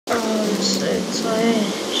so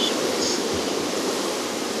tired.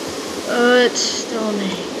 It's still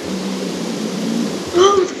me.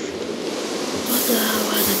 Oh, what the hell?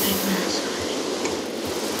 Why are the pigmen outside?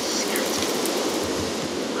 Scouting.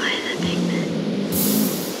 Why are the pigmen?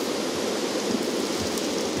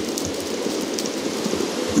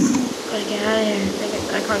 Gotta get out of here.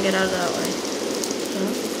 I can't get out of that way.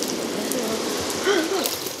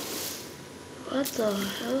 What the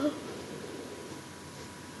hell?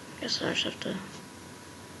 Guess I just have to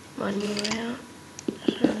mind my way out.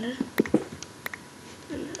 That's around it.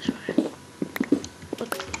 And this way. What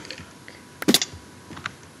the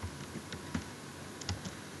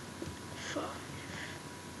fuck?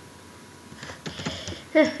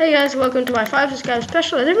 Hey guys, welcome to my 5 subscribe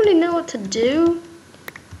special. I didn't really know what to do.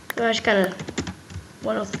 So I just kind of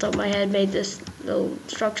went off the top of my head, made this little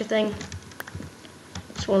structure thing.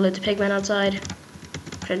 Swallowed the pigman outside.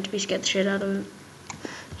 Pretended to be scared the shit out of him.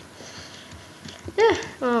 Yeah,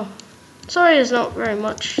 well, sorry there's not very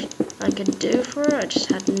much I could do for it. I just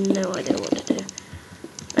had no idea what to do.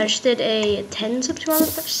 I just did a 10 subscriber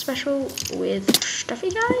special with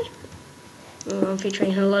Stuffy Guy. I'm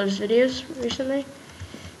featuring in a lot of his videos recently.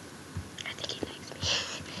 I think he likes me.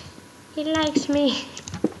 He likes me.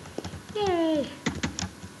 Yay!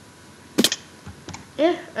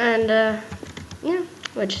 Yeah, and yeah,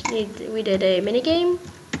 we did a mini game,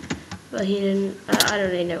 but he didn't. I don't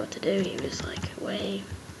really know what to do. He was like away,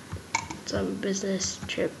 some business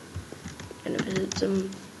trip, gonna visit some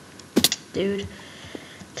dude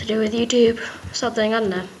to do with YouTube, something, I don't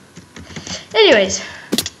know. Anyways,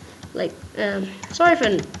 like, sorry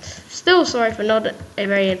for not a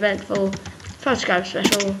very eventful 5 subscribe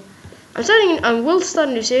special. I will start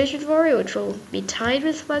a new series with Rory, which will be tied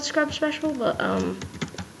with 5 subscribe special, but well,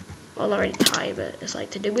 not already tied, but it's like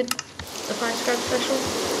to do with the 5 subscribe special.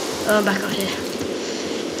 Back out here.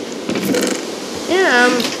 Yeah.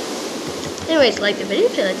 Anyways, like the video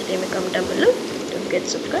if you like the game, comment down below. Don't forget to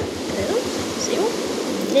subscribe. See you all in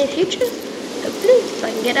the near future. Hopefully, if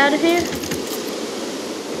I can get out of here.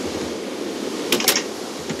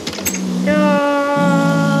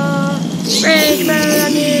 Rage mode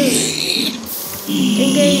on you!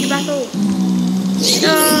 Engage battle!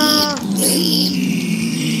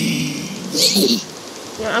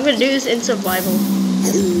 You know, I'm gonna do this in survival.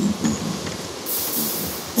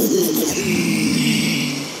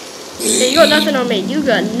 Hey, you got nothing on me. You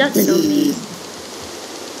got nothing on me.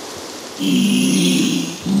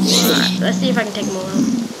 Alright, let's see if I can take them all out.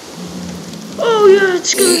 Oh yeah,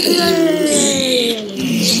 it's good!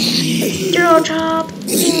 Zero chop!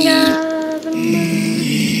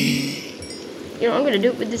 You know, I'm gonna do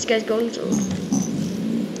it with this guy's golden sword.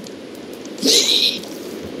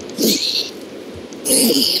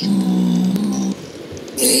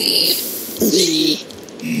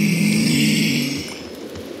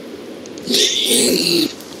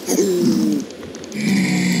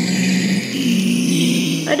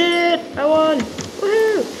 I did it! I won!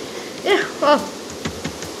 Woohoo! Yeah, well,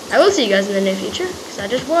 I will see you guys in the near future, because I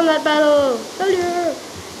just won that battle!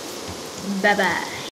 Bye bye!